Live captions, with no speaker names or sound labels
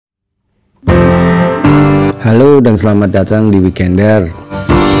Halo dan selamat datang di WKNDR.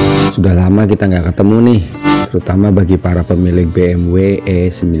 Sudah lama kita nggak ketemu nih, terutama bagi para pemilik BMW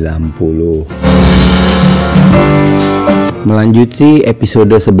E90. Melanjuti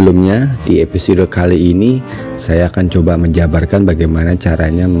episode sebelumnya, di episode kali ini saya akan coba menjabarkan bagaimana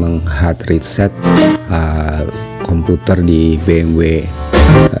caranya meng-hard reset komputer di BMW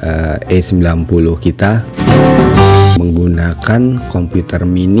E90 kita menggunakan komputer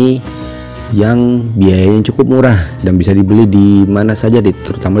mini yang biayanya cukup murah dan bisa dibeli di mana saja,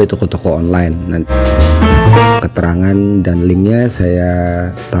 terutama di toko-toko online. Nanti keterangan dan linknya saya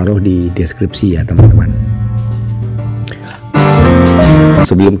taruh di deskripsi ya teman-teman.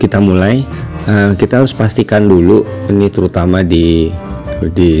 Sebelum kita mulai, kita harus pastikan dulu, ini terutama di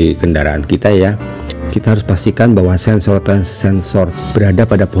kendaraan kita ya, kita harus pastikan bahwa sensor berada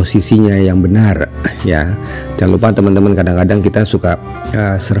pada posisinya yang benar ya. Jangan lupa teman-teman, kadang-kadang kita suka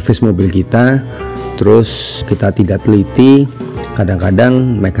servis mobil kita, terus kita tidak teliti.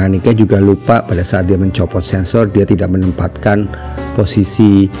 Kadang-kadang mekaniknya juga lupa pada saat dia mencopot sensor, dia tidak menempatkan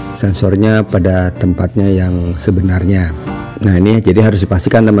posisi sensornya pada tempatnya yang sebenarnya. Nah ini jadi harus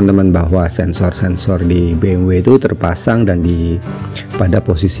dipastikan teman-teman bahwa sensor-sensor di BMW itu terpasang dan pada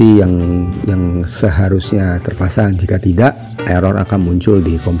posisi yang seharusnya terpasang. Jika tidak, error akan muncul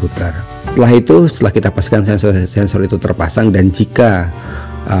di komputer. Setelah kita pastikan sensor itu terpasang, dan jika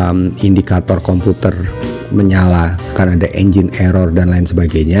indikator komputer menyala karena ada engine error dan lain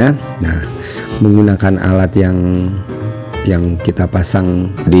sebagainya, nah menggunakan alat yang kita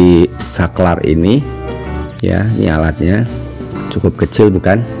pasang di saklar ini ya, ini alatnya cukup kecil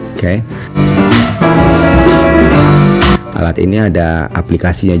bukan? Oke. Alat ini ada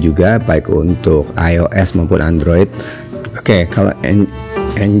aplikasinya juga, baik untuk iOS maupun Android. Oke, kalau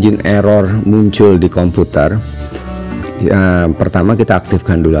engine error muncul di komputer, pertama kita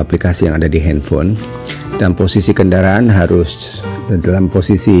aktifkan dulu aplikasi yang ada di handphone, dan posisi kendaraan harus dalam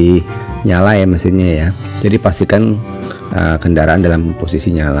posisi nyala ya mesinnya ya. Jadi pastikan kendaraan dalam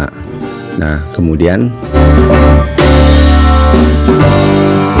posisi nyala. Nah kemudian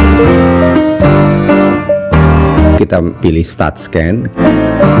kita pilih start scan.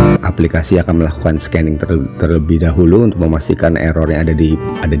 Aplikasi akan melakukan scanning terlebih dahulu untuk memastikan errornya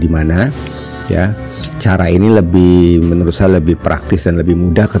ada di mana ya. Cara ini menurut saya lebih praktis dan lebih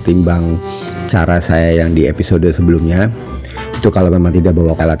mudah ketimbang cara saya yang di episode sebelumnya. Itu kalau memang tidak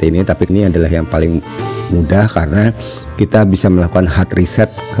bawa alat ini, tapi ini adalah yang paling mudah karena kita bisa melakukan hard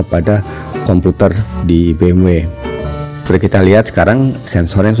reset kepada komputer di BMW. Seperti kita lihat sekarang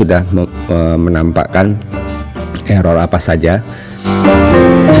sensornya sudah menampakkan error apa saja.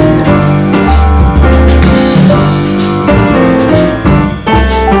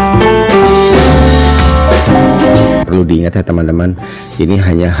 Perlu diingat ya teman-teman, ini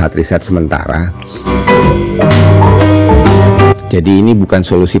hanya hard reset sementara. Jadi ini bukan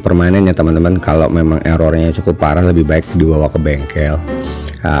solusi permanen ya teman-teman. Kalau memang errornya cukup parah, lebih baik dibawa ke bengkel.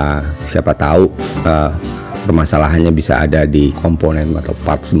 Siapa tahu permasalahannya bisa ada di komponen atau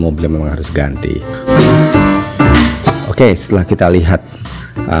parts mobil yang memang harus ganti. Oke, setelah kita lihat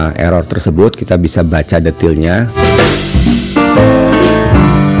error tersebut, kita bisa baca detailnya.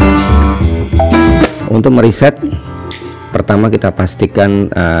 Untuk mereset, pertama kita pastikan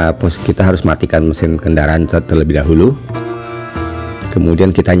kita harus matikan mesin kendaraan terlebih dahulu.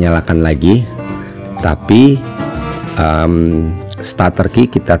 Kemudian kita nyalakan lagi, tapi starter key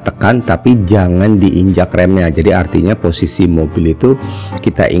kita tekan tapi jangan diinjak remnya. Jadi artinya posisi mobil itu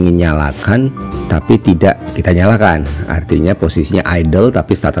kita ingin nyalakan tapi tidak kita nyalakan, artinya posisinya idle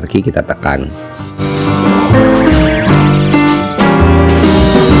tapi starter key kita tekan.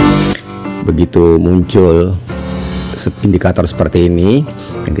 Begitu muncul indikator seperti ini,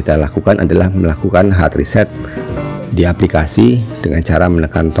 yang kita lakukan adalah melakukan hard reset di aplikasi dengan cara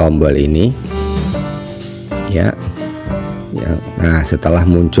menekan tombol ini ya. Nah setelah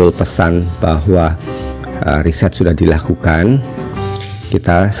muncul pesan bahwa reset sudah dilakukan,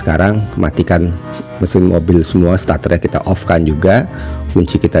 kita sekarang matikan mesin mobil semua, starternya kita off kan juga,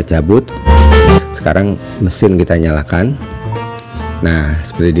 kunci kita cabut. Sekarang mesin kita nyalakan. Nah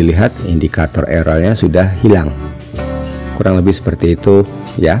seperti dilihat indikator errornya sudah hilang, kurang lebih seperti itu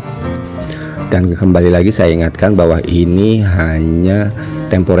ya. Dan kembali lagi saya ingatkan bahwa ini hanya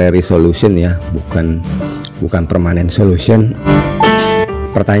temporary solution ya, bukan permanent solution.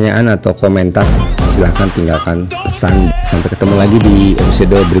 Pertanyaan atau komentar silahkan tinggalkan pesan. Sampai ketemu lagi di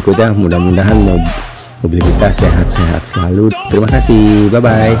episode berikutnya. Mudah-mudahan mobil kita sehat-sehat selalu. Terima kasih, bye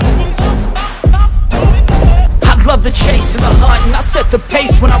bye. Love the chase and the hunt, and I set the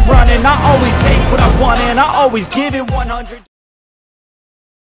pace when I'm running. I always take what I want and I always give it 100.